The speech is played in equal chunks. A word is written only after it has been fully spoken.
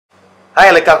Hi,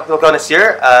 cocktail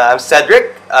connoisseur. I'm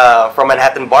Cedric from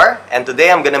Manhattan Bar, and today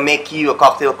I'm gonna make you a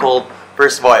cocktail called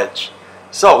First Voyage.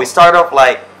 So we start off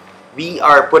we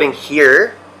are putting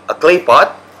here a clay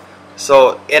pot.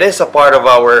 So it is a part of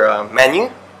our menu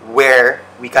where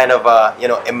we kind of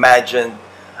imagine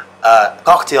a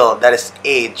cocktail that is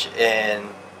aged in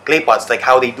clay pots, like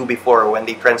how they do before when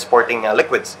they transporting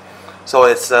liquids. So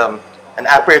it's an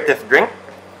aperitif drink,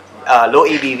 low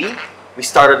ABV. We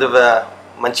started with a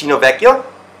Mancino Vecchio.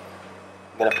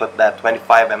 I'm gonna put that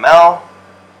 25 ml.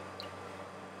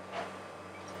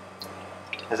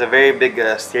 There's a very big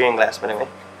steering glass, by the way.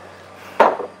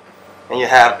 And you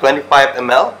have 25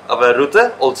 ml of a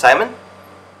Ruta Old Simon.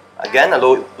 Again, a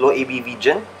low ABV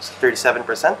gin, it's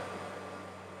 37%.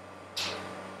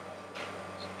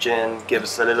 Gin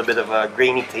gives a little bit of a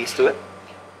grainy taste to it.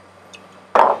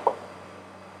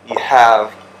 You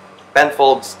have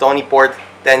Penfold's Stony Port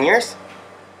 10 years.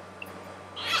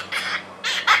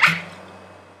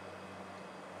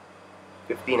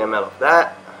 $15 ml of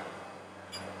that.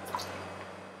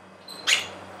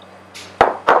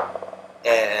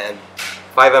 And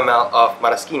 5 ml of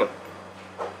Maraschino.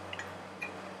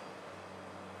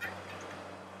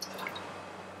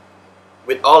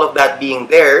 With all of that being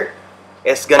there,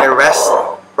 it's gonna rest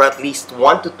for at least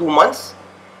 1 to 2 months.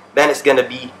 Then it's gonna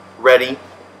be ready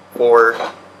for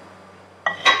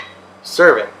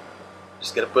serving.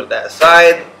 Just gonna put that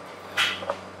aside.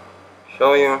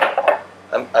 Show you.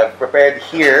 I've prepared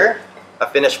here a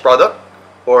finished product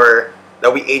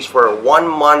that we aged for 1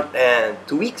 month and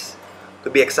 2 weeks to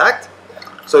be exact.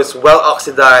 So it's well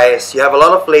oxidized. You have a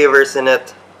lot of flavors in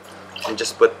it. And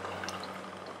just put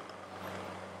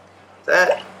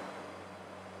that.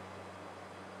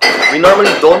 We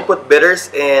normally don't put bitters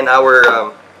in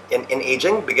our in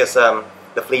aging because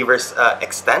the flavors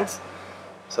extend.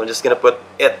 So I'm just gonna put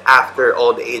it after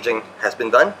all the aging has been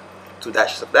done. 2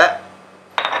 dashes of that.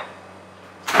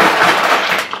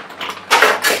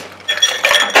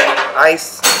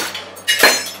 Ice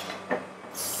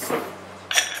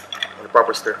and a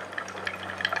proper stir.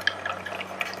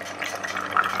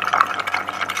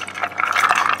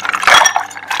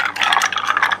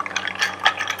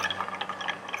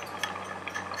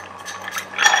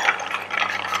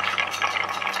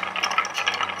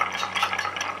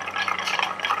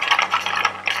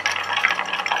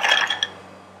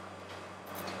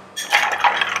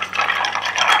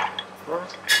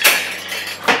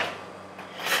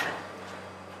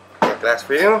 Glass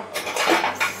for you.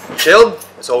 Chilled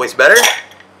is always better.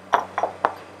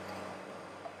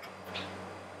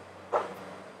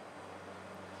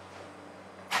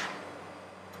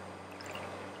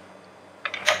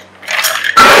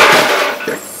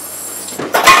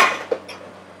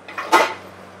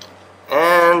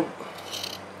 And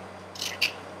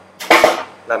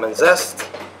lemon zest.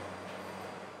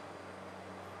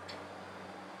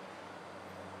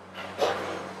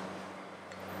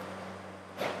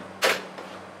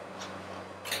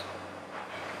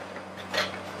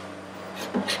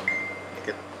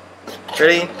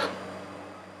 Ready?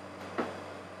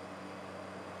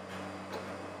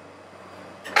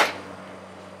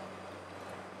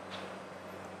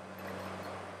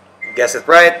 Guess it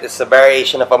right, it's a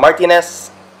variation of a Martinez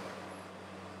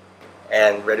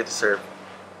and ready to serve.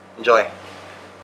 Enjoy.